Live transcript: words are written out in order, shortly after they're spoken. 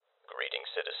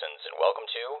citizens, and welcome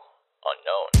to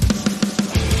Unknown.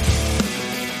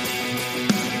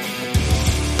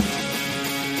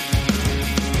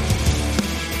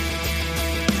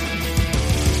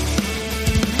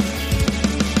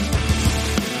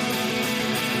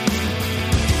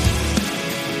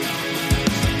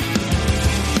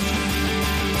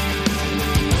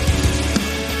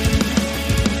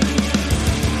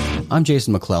 I'm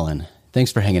Jason McClellan.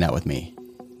 Thanks for hanging out with me.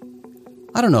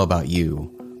 I don't know about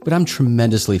you, but I'm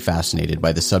tremendously fascinated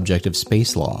by the subject of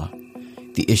space law.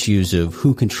 The issues of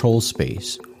who controls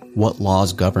space, what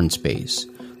laws govern space,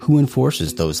 who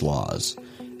enforces those laws,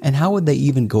 and how would they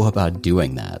even go about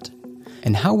doing that?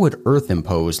 And how would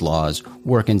Earth-imposed laws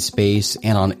work in space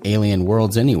and on alien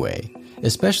worlds anyway,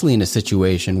 especially in a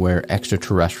situation where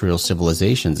extraterrestrial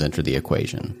civilizations enter the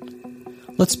equation?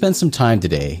 Let's spend some time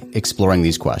today exploring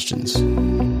these questions.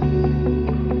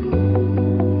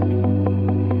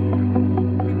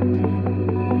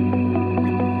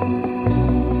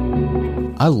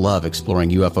 I love exploring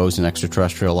UFOs and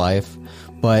extraterrestrial life,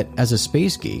 but as a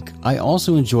space geek, I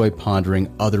also enjoy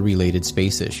pondering other related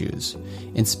space issues.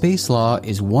 And space law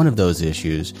is one of those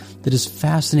issues that has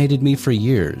fascinated me for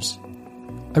years.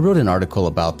 I wrote an article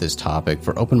about this topic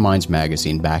for Open Minds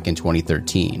magazine back in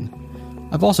 2013.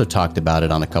 I've also talked about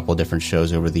it on a couple different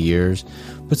shows over the years,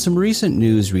 but some recent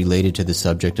news related to the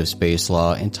subject of space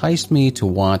law enticed me to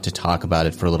want to talk about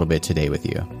it for a little bit today with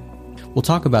you. We'll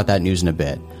talk about that news in a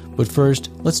bit, but first,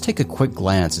 let's take a quick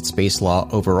glance at space law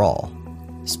overall.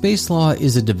 Space law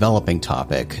is a developing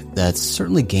topic that's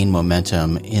certainly gained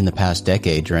momentum in the past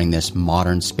decade during this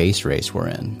modern space race we're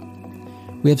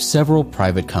in. We have several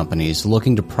private companies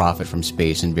looking to profit from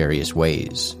space in various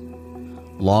ways.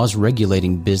 Laws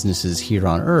regulating businesses here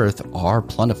on Earth are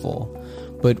plentiful,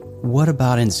 but what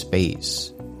about in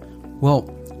space? Well,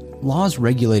 laws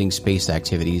regulating space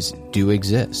activities do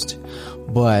exist,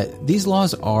 but these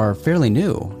laws are fairly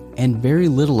new, and very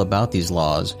little about these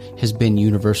laws has been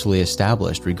universally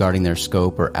established regarding their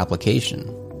scope or application.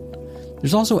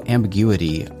 There's also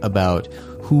ambiguity about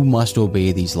who must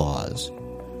obey these laws.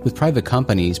 With private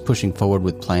companies pushing forward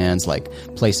with plans like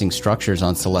placing structures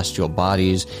on celestial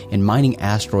bodies and mining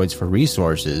asteroids for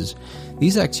resources,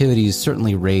 these activities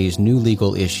certainly raise new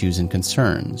legal issues and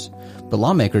concerns, but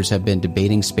lawmakers have been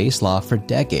debating space law for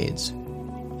decades.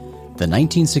 The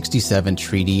 1967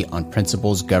 Treaty on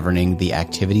Principles Governing the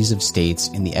Activities of States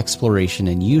in the Exploration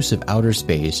and Use of Outer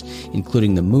Space,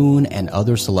 including the Moon and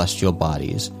other celestial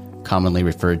bodies, commonly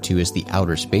referred to as the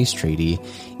Outer Space Treaty,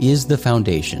 is the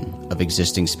foundation of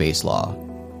existing space law.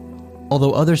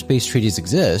 Although other space treaties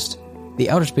exist, the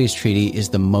Outer Space Treaty is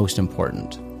the most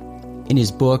important. In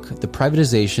his book, The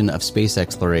Privatization of Space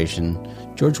Exploration,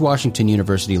 George Washington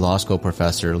University Law School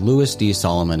professor Louis D.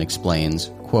 Solomon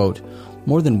explains, quote,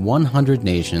 "More than 100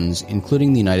 nations,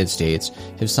 including the United States,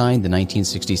 have signed the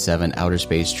 1967 Outer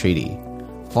Space Treaty,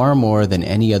 far more than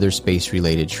any other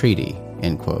space-related treaty,"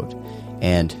 end quote.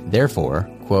 And therefore,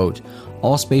 quote,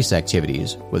 "all space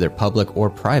activities, whether public or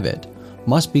private,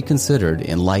 must be considered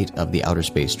in light of the Outer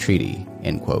Space Treaty,"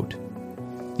 end quote.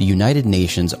 The United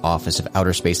Nations Office of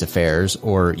Outer Space Affairs,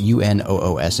 or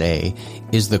UNOOSA,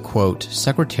 is the, quote,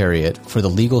 "Secretariat for the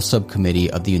Legal Subcommittee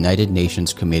of the United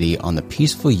Nations Committee on the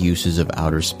Peaceful Uses of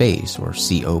Outer Space, or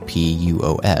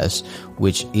COPUOS,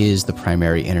 which is the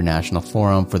primary international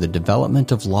forum for the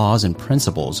development of laws and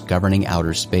principles governing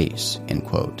outer space," end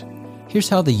quote. Here's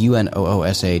how the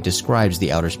UNOOSA describes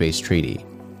the Outer Space Treaty.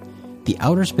 The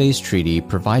Outer Space Treaty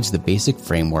provides the basic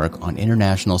framework on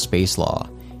international space law,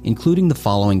 including the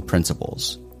following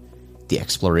principles. The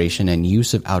exploration and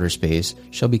use of outer space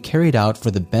shall be carried out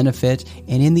for the benefit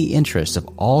and in the interest of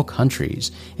all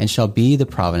countries and shall be the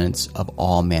province of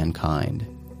all mankind.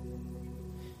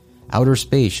 Outer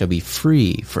space shall be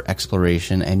free for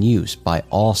exploration and use by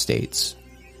all states.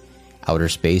 Outer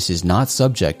space is not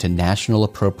subject to national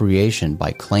appropriation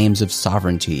by claims of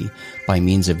sovereignty, by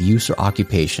means of use or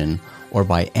occupation, or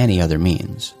by any other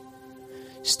means.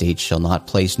 States shall not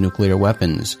place nuclear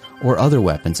weapons or other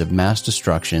weapons of mass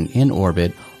destruction in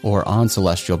orbit or on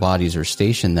celestial bodies or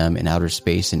station them in outer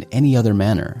space in any other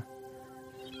manner.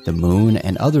 The moon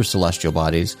and other celestial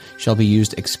bodies shall be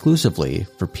used exclusively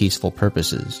for peaceful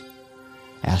purposes.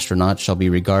 Astronauts shall be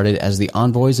regarded as the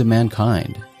envoys of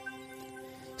mankind.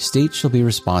 States shall be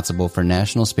responsible for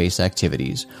national space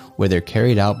activities, whether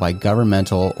carried out by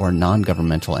governmental or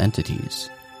non-governmental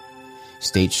entities.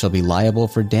 States shall be liable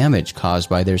for damage caused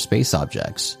by their space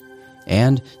objects,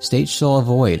 and states shall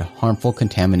avoid harmful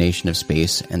contamination of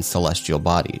space and celestial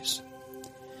bodies.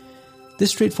 This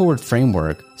straightforward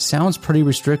framework sounds pretty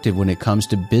restrictive when it comes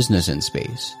to business in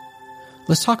space.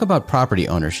 Let's talk about property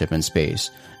ownership in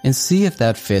space and see if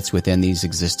that fits within these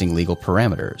existing legal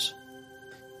parameters.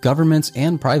 Governments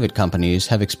and private companies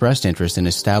have expressed interest in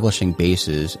establishing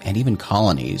bases and even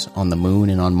colonies on the Moon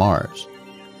and on Mars.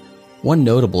 One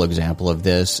notable example of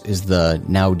this is the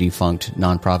now-defunct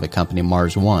nonprofit company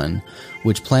Mars One,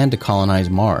 which planned to colonize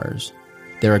Mars.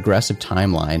 Their aggressive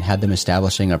timeline had them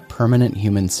establishing a permanent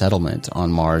human settlement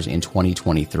on Mars in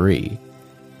 2023.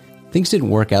 Things didn't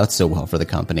work out so well for the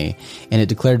company, and it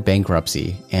declared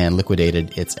bankruptcy and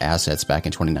liquidated its assets back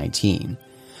in 2019.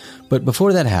 But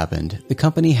before that happened, the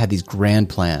company had these grand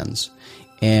plans,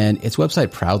 and its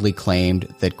website proudly claimed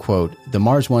that, quote, the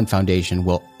Mars One Foundation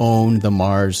will own the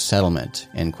Mars settlement,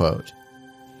 end quote.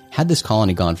 Had this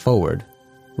colony gone forward,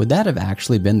 would that have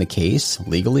actually been the case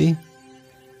legally?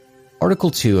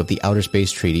 Article 2 of the Outer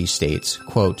Space Treaty states,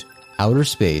 quote, outer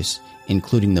space,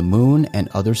 including the Moon and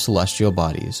other celestial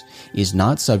bodies, is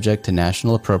not subject to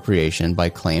national appropriation by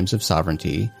claims of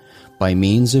sovereignty, by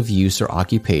means of use or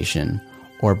occupation,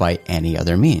 or by any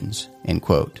other means, end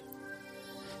quote.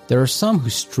 There are some who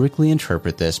strictly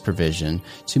interpret this provision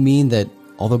to mean that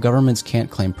although governments can't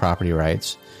claim property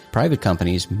rights, private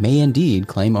companies may indeed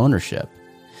claim ownership.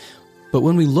 But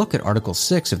when we look at Article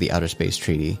 6 of the Outer Space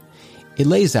Treaty, it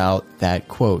lays out that,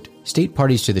 quote, state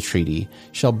parties to the treaty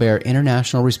shall bear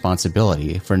international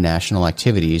responsibility for national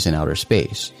activities in outer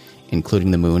space,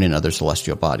 including the Moon and other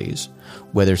celestial bodies,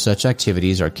 whether such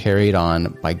activities are carried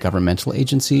on by governmental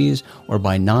agencies or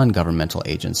by non-governmental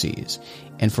agencies,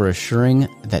 and for assuring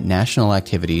that national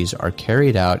activities are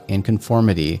carried out in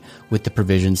conformity with the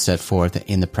provisions set forth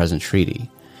in the present treaty.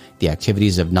 The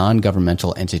activities of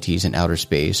non-governmental entities in outer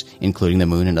space, including the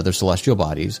Moon and other celestial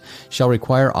bodies, shall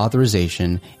require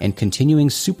authorization and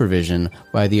continuing supervision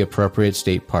by the appropriate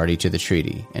state party to the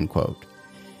treaty, end quote.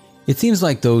 It seems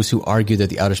like those who argue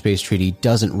that the Outer Space Treaty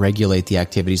doesn't regulate the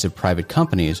activities of private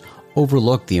companies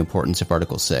overlook the importance of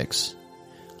Article 6.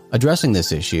 Addressing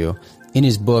this issue, in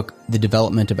his book, The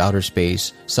Development of Outer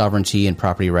Space, Sovereignty and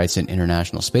Property Rights in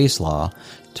International Space Law,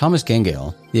 Thomas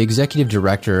Gengel, the executive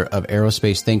director of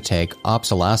aerospace think tank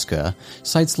Ops Alaska,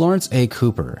 cites Lawrence A.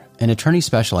 Cooper, an attorney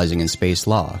specializing in space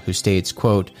law, who states,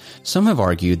 quote, some have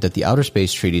argued that the Outer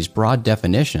Space Treaty's broad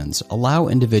definitions allow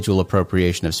individual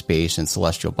appropriation of space and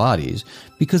celestial bodies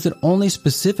because it only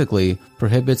specifically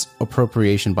prohibits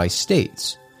appropriation by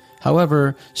states.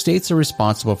 However, states are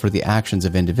responsible for the actions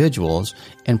of individuals,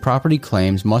 and property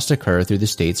claims must occur through the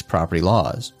state's property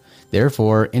laws.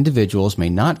 Therefore, individuals may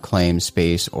not claim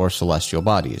space or celestial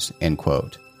bodies, end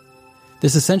quote.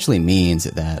 This essentially means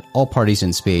that all parties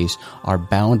in space are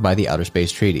bound by the Outer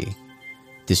Space Treaty.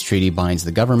 This treaty binds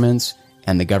the governments,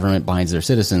 and the government binds their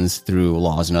citizens through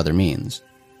laws and other means.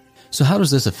 So how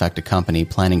does this affect a company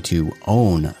planning to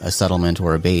own a settlement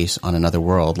or a base on another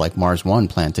world like Mars One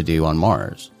planned to do on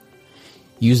Mars?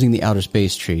 Using the Outer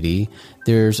Space Treaty,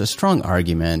 there's a strong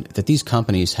argument that these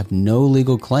companies have no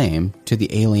legal claim to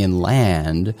the alien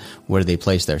land where they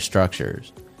place their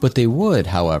structures. But they would,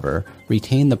 however,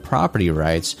 retain the property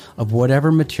rights of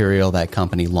whatever material that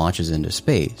company launches into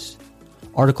space.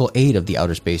 Article 8 of the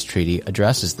Outer Space Treaty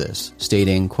addresses this,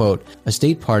 stating, quote, a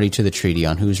state party to the treaty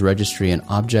on whose registry an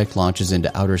object launches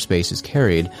into outer space is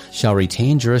carried shall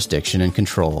retain jurisdiction and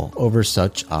control over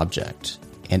such object,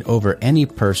 and over any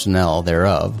personnel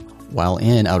thereof, while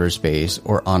in outer space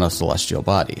or on a celestial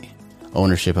body.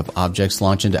 Ownership of objects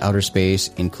launched into outer space,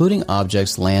 including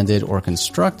objects landed or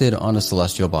constructed on a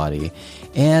celestial body,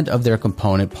 and of their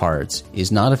component parts, is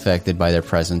not affected by their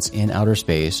presence in outer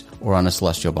space or on a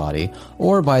celestial body,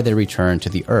 or by their return to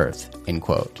the Earth, end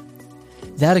quote.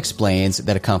 That explains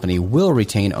that a company will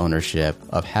retain ownership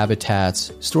of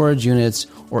habitats, storage units,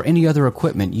 or any other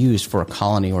equipment used for a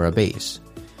colony or a base.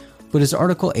 But as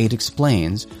Article 8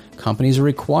 explains, companies are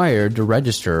required to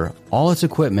register all its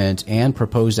equipment and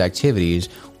proposed activities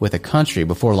with a country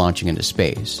before launching into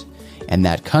space, and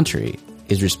that country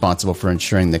is responsible for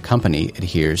ensuring the company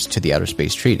adheres to the Outer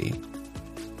Space Treaty.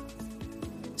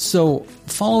 So,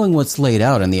 following what's laid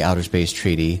out in the Outer Space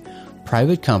Treaty,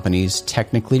 private companies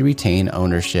technically retain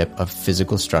ownership of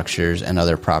physical structures and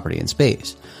other property in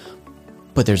space.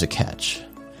 But there's a catch.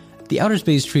 The Outer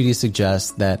Space Treaty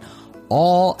suggests that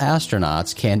all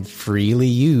astronauts can freely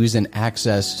use and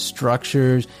access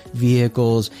structures,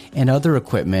 vehicles, and other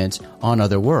equipment on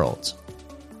other worlds.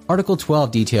 Article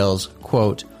 12 details,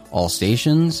 quote, all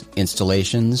stations,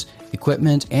 installations,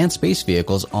 equipment, and space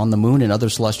vehicles on the Moon and other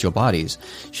celestial bodies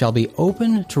shall be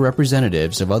open to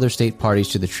representatives of other state parties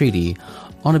to the treaty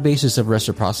on a basis of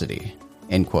reciprocity,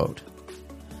 end quote.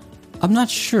 I'm not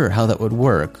sure how that would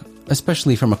work,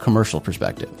 especially from a commercial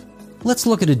perspective. let's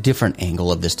look at a different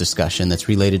angle of this discussion that's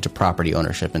related to property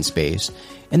ownership in space,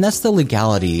 and that's the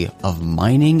legality of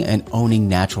mining and owning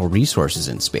natural resources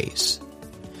in space.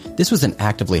 This was an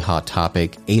actively hot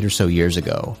topic 8 or so years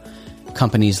ago.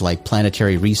 Companies like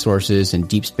Planetary Resources and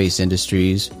Deep Space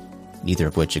Industries, neither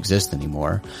of which exist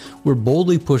anymore, were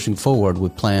boldly pushing forward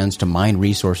with plans to mine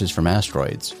resources from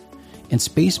asteroids. And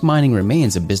space mining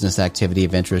remains a business activity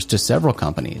of interest to several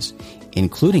companies,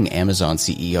 including Amazon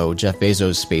CEO Jeff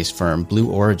Bezos' space firm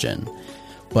Blue Origin.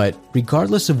 But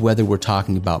regardless of whether we're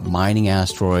talking about mining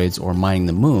asteroids or mining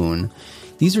the moon,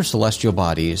 these are celestial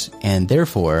bodies, and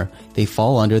therefore they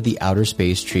fall under the Outer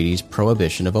Space Treaty's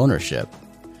prohibition of ownership.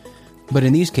 But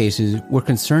in these cases, we're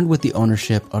concerned with the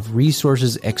ownership of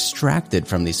resources extracted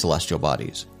from these celestial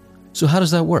bodies. So how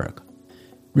does that work?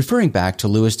 Referring back to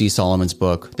Louis D. Solomon's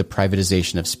book, The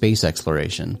Privatization of Space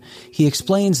Exploration, he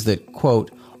explains that,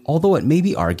 quote, although it may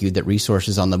be argued that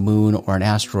resources on the moon or an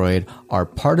asteroid are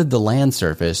part of the land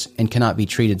surface and cannot be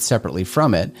treated separately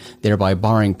from it, thereby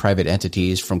barring private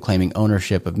entities from claiming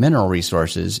ownership of mineral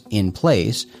resources in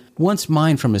place, once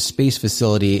mined from a space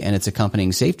facility and its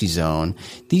accompanying safety zone,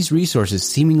 these resources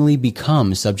seemingly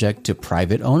become subject to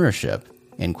private ownership,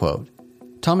 end quote.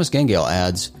 Thomas Gengale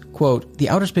adds, quote, the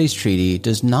Outer Space Treaty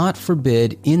does not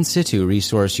forbid in situ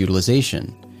resource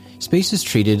utilization. Space is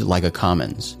treated like a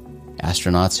commons.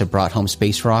 Astronauts have brought home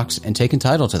space rocks and taken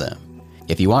title to them.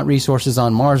 If you want resources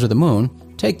on Mars or the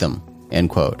moon, take them, end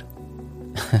quote.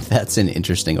 That's an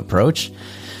interesting approach.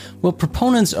 Well,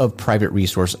 proponents of private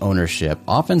resource ownership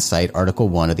often cite Article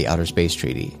 1 of the Outer Space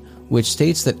Treaty, which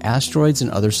states that asteroids and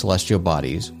other celestial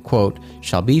bodies, quote,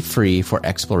 shall be free for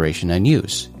exploration and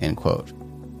use, end quote.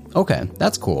 Okay,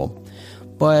 that's cool.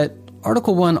 But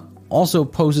Article 1 also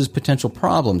poses potential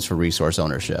problems for resource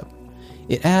ownership.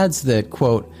 It adds that,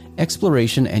 quote,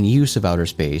 exploration and use of outer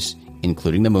space,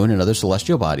 including the moon and other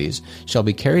celestial bodies, shall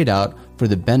be carried out for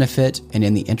the benefit and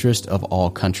in the interest of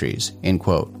all countries, end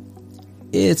quote.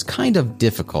 It's kind of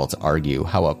difficult to argue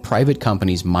how a private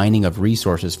company's mining of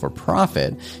resources for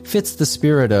profit fits the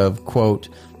spirit of, quote,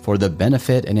 for the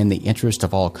benefit and in the interest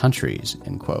of all countries,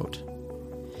 end quote.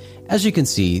 As you can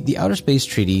see, the Outer Space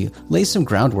Treaty lays some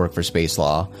groundwork for space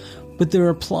law, but there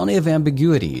are plenty of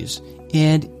ambiguities,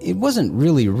 and it wasn't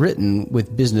really written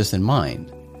with business in mind.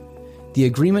 The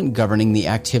agreement governing the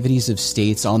activities of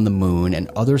states on the moon and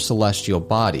other celestial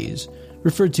bodies,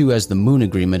 referred to as the Moon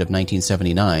Agreement of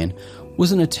 1979,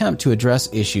 was an attempt to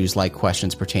address issues like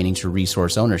questions pertaining to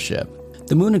resource ownership.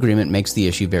 The Moon Agreement makes the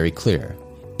issue very clear.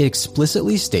 It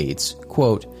explicitly states,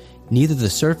 quote, neither the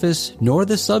surface nor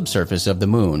the subsurface of the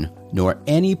moon, nor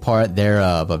any part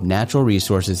thereof of natural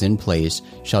resources in place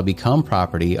shall become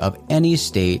property of any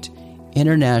state,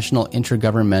 international,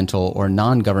 intergovernmental, or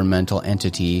non-governmental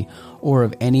entity, or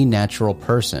of any natural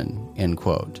person, end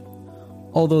quote.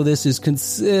 Although this is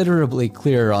considerably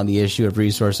clearer on the issue of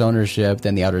resource ownership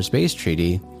than the Outer Space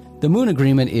Treaty, the Moon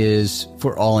Agreement is,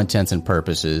 for all intents and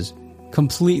purposes,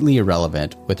 completely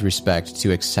irrelevant with respect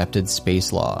to accepted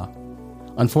space law.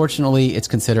 Unfortunately, it's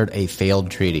considered a failed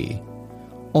treaty.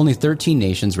 Only 13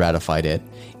 nations ratified it,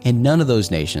 and none of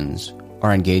those nations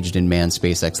are engaged in manned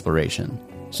space exploration,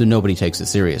 so nobody takes it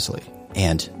seriously.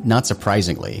 And, not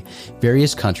surprisingly,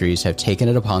 various countries have taken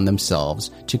it upon themselves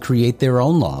to create their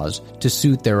own laws to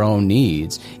suit their own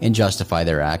needs and justify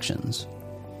their actions.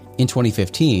 In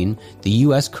 2015, the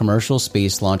U.S. Commercial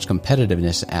Space Launch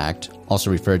Competitiveness Act, also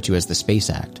referred to as the Space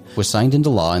Act, was signed into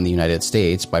law in the United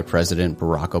States by President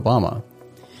Barack Obama.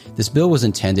 This bill was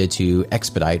intended to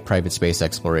expedite private space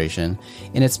exploration,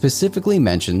 and it specifically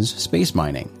mentions space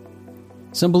mining.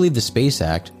 Some believe the Space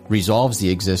Act resolves the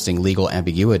existing legal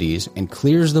ambiguities and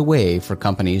clears the way for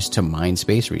companies to mine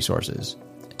space resources.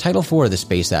 Title IV of the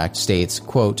Space Act states,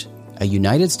 quote, a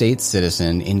United States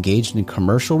citizen engaged in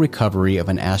commercial recovery of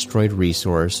an asteroid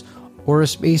resource or a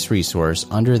space resource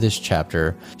under this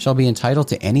chapter shall be entitled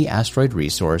to any asteroid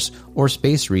resource or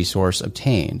space resource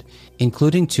obtained,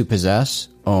 including to possess,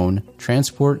 own,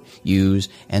 transport, use,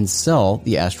 and sell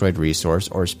the asteroid resource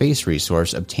or space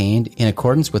resource obtained in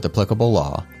accordance with applicable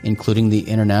law, including the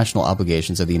international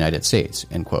obligations of the United States,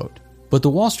 end quote. But the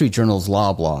Wall Street Journal's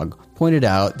law blog pointed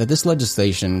out that this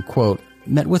legislation, quote,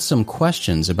 met with some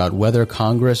questions about whether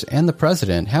Congress and the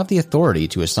President have the authority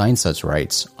to assign such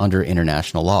rights under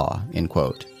international law, end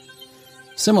quote.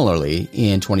 Similarly,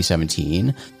 in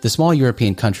 2017, the small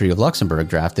European country of Luxembourg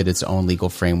drafted its own legal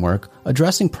framework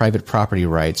addressing private property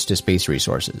rights to space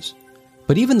resources.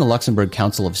 But even the Luxembourg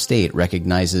Council of State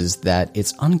recognizes that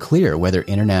it's unclear whether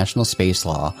international space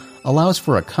law allows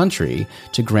for a country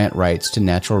to grant rights to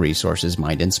natural resources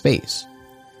mined in space.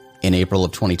 In April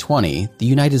of 2020, the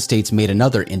United States made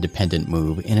another independent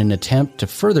move in an attempt to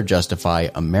further justify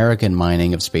American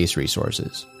mining of space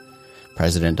resources.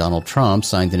 President Donald Trump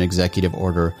signed an executive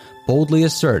order boldly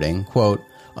asserting, quote,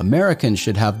 Americans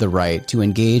should have the right to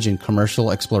engage in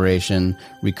commercial exploration,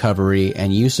 recovery,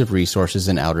 and use of resources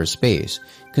in outer space,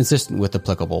 consistent with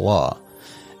applicable law.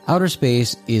 Outer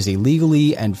space is a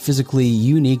legally and physically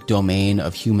unique domain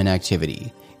of human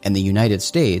activity, and the United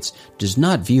States does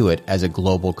not view it as a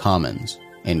global commons,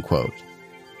 end quote.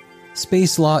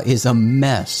 Space law is a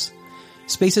mess.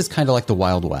 Space is kind of like the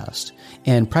Wild West,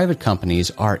 and private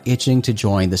companies are itching to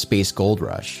join the space gold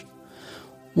rush.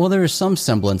 While there is some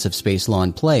semblance of space law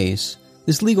in place,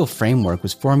 this legal framework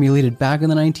was formulated back in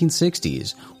the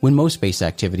 1960s, when most space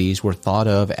activities were thought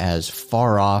of as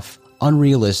far-off,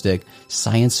 unrealistic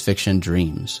science fiction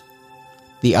dreams.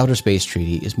 The Outer Space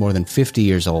Treaty is more than 50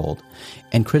 years old,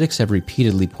 and critics have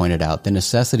repeatedly pointed out the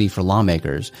necessity for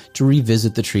lawmakers to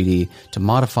revisit the treaty to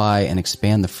modify and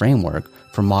expand the framework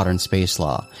for modern space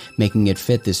law, making it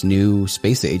fit this new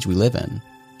space age we live in.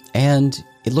 And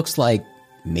it looks like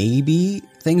maybe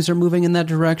things are moving in that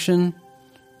direction.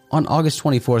 On August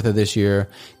 24th of this year,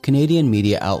 Canadian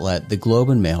media outlet The Globe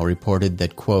and Mail reported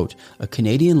that, quote, a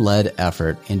Canadian-led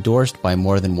effort endorsed by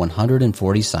more than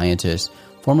 140 scientists,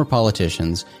 former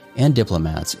politicians, and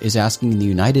diplomats is asking the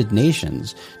United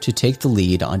Nations to take the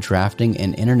lead on drafting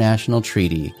an international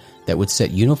treaty that would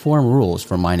set uniform rules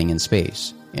for mining in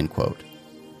space, end quote.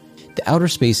 The Outer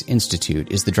Space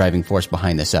Institute is the driving force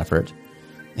behind this effort.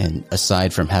 And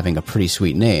aside from having a pretty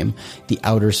sweet name, the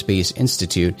Outer Space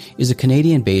Institute is a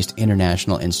Canadian-based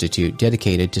international institute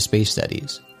dedicated to space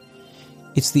studies.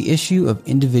 It's the issue of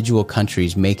individual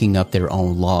countries making up their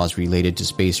own laws related to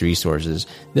space resources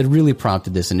that really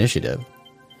prompted this initiative.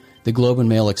 The Globe and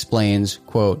Mail explains,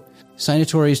 quote,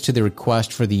 signatories to the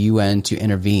request for the UN to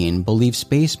intervene believe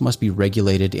space must be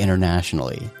regulated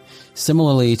internationally,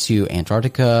 similarly to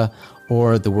Antarctica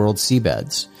or the world's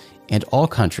seabeds, and all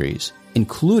countries,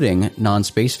 including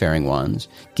non-spacefaring ones,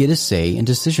 get a say in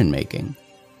decision-making.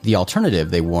 The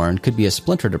alternative, they warned, could be a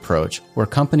splintered approach where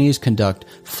companies conduct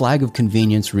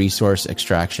flag-of-convenience resource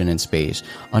extraction in space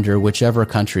under whichever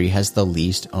country has the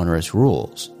least onerous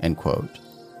rules, end quote.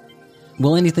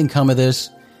 Will anything come of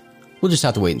this? We'll just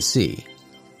have to wait and see.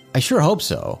 I sure hope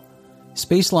so.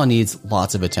 Space law needs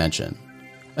lots of attention.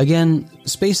 Again,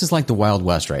 space is like the Wild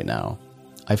West right now.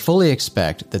 I fully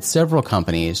expect that several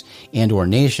companies and/or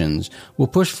nations will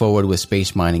push forward with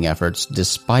space mining efforts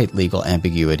despite legal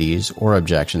ambiguities or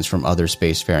objections from other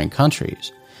spacefaring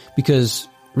countries. Because,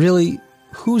 really,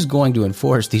 who's going to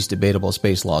enforce these debatable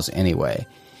space laws anyway?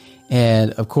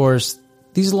 And, of course,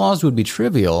 these laws would be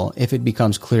trivial if it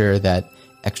becomes clear that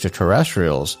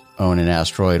extraterrestrials own an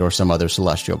asteroid or some other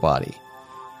celestial body.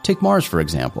 Take Mars, for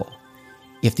example.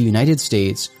 If the United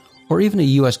States, or even a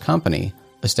U.S. company,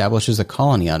 establishes a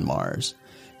colony on Mars,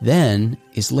 then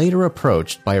is later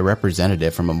approached by a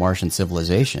representative from a Martian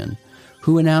civilization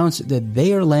who announce that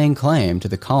they are laying claim to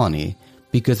the colony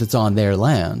because it's on their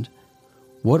land,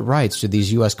 what rights do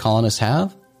these U.S. colonists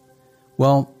have?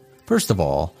 Well, first of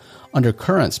all, under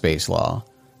current space law,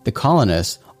 the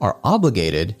colonists are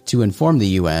obligated to inform the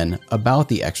UN about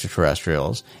the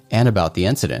extraterrestrials and about the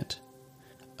incident.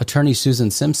 Attorney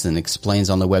Susan Simpson explains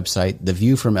on the website The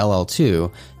View from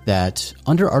LL2 that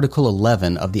under Article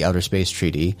 11 of the Outer Space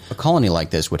Treaty, a colony like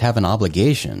this would have an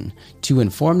obligation to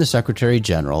inform the Secretary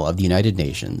General of the United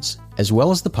Nations, as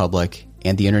well as the public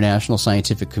and the international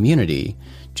scientific community,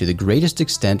 to the greatest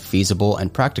extent feasible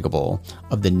and practicable,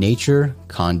 of the nature,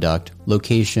 conduct,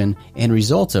 location, and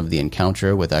results of the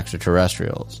encounter with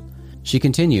extraterrestrials. She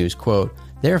continues, quote,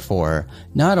 therefore,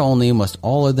 not only must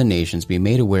all of the nations be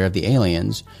made aware of the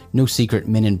aliens, no secret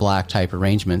Men in Black type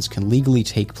arrangements can legally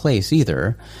take place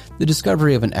either, the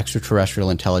discovery of an extraterrestrial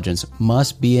intelligence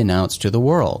must be announced to the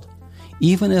world.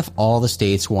 Even if all the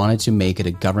states wanted to make it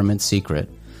a government secret,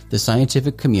 the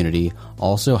scientific community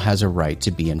also has a right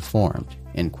to be informed,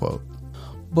 end quote.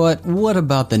 But what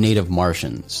about the native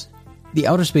Martians? The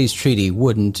Outer Space Treaty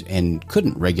wouldn't and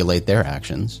couldn't regulate their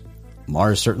actions.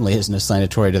 Mars certainly isn't a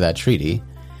signatory to that treaty.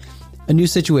 A new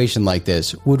situation like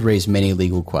this would raise many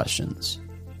legal questions.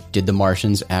 Did the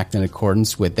Martians act in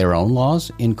accordance with their own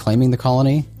laws in claiming the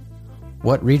colony?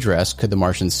 What redress could the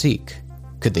Martians seek?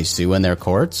 Could they sue in their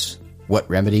courts? What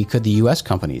remedy could the U.S.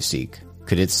 companies seek?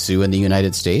 Could it sue in the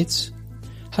United States?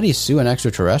 How do you sue an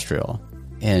extraterrestrial?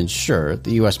 And sure,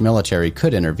 the U.S. military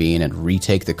could intervene and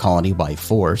retake the colony by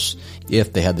force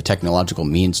if they had the technological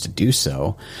means to do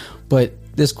so, but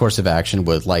this course of action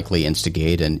would likely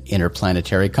instigate an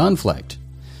interplanetary conflict.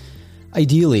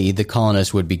 Ideally, the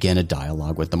colonists would begin a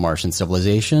dialogue with the Martian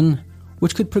civilization,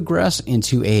 which could progress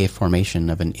into a formation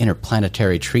of an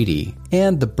interplanetary treaty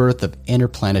and the birth of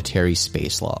interplanetary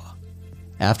space law.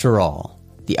 After all,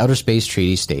 the Outer Space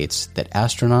Treaty states that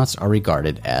astronauts are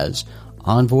regarded as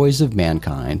envoys of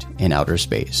mankind in outer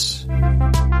space.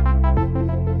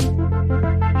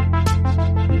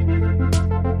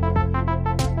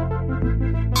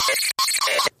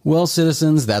 Well,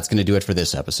 citizens, that's going to do it for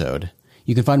this episode.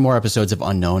 You can find more episodes of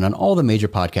Unknown on all the major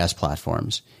podcast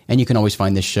platforms, and you can always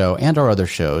find this show and our other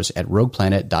shows at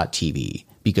rogueplanet.tv,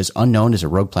 because Unknown is a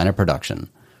Rogue Planet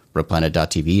production.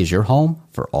 rogueplanet.tv is your home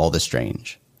for all the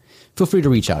strange. Feel free to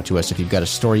reach out to us if you've got a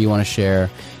story you want to share,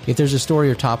 if there's a story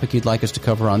or topic you'd like us to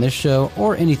cover on this show,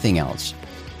 or anything else.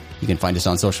 You can find us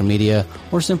on social media,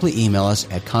 or simply email us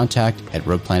at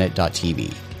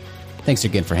contact@rogueplanet.tv. Thanks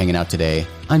again for hanging out today.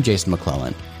 I'm Jason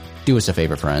McClellan. Do us a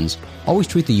favor, friends. Always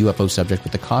treat the UFO subject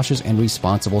with the cautious and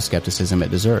responsible skepticism it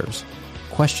deserves.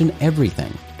 Question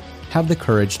everything. Have the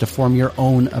courage to form your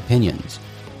own opinions.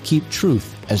 Keep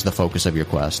truth as the focus of your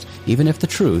quest, even if the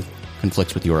truth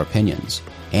conflicts with your opinions.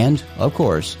 And, of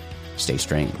course, stay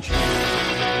strange.